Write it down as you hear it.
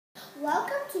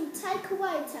Welcome to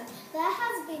takeaway time. There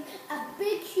has been a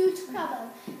big, huge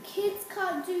problem. Kids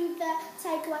can't do their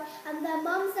takeaway and their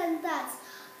mums and dads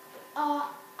are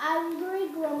angry,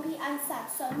 grumpy and sad.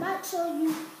 So make sure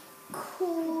you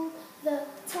call the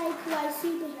takeaway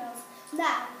superheroes.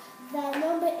 Now, their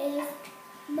number is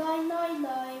 999-0015-068.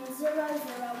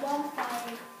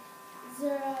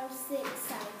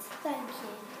 Thank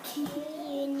you. If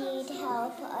you need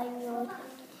help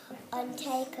on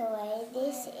takeaway,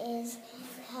 this is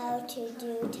how to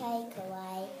do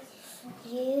takeaway.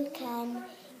 You can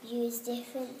use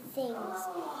different things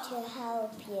to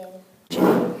help you.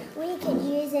 We could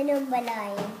use a number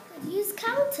line. Use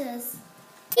counters.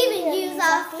 Even use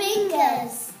our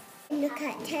fingers. Look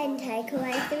at 10, take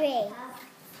away 3.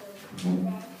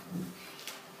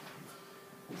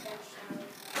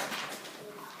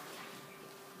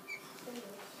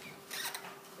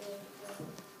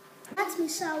 Let me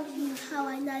show you how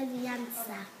I know the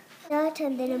answer. Start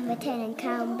on the number 10 and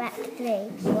count back 3.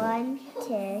 1,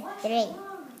 2, 3.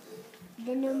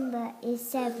 The number is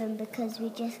 7 because we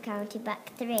just counted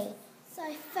back 3.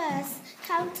 So first,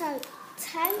 count out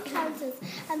 10 counters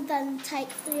and then take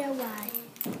 3 away.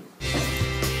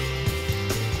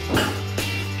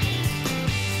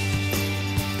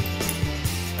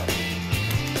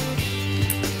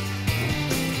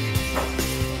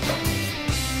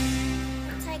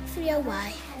 Take 3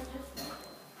 away.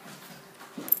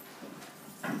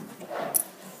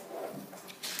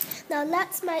 Now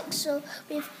let's make sure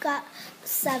we've got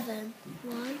 7.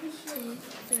 1, 2,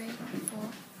 3, 4,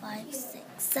 5, 6,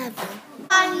 7.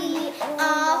 Finally,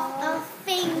 off our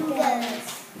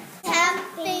fingers.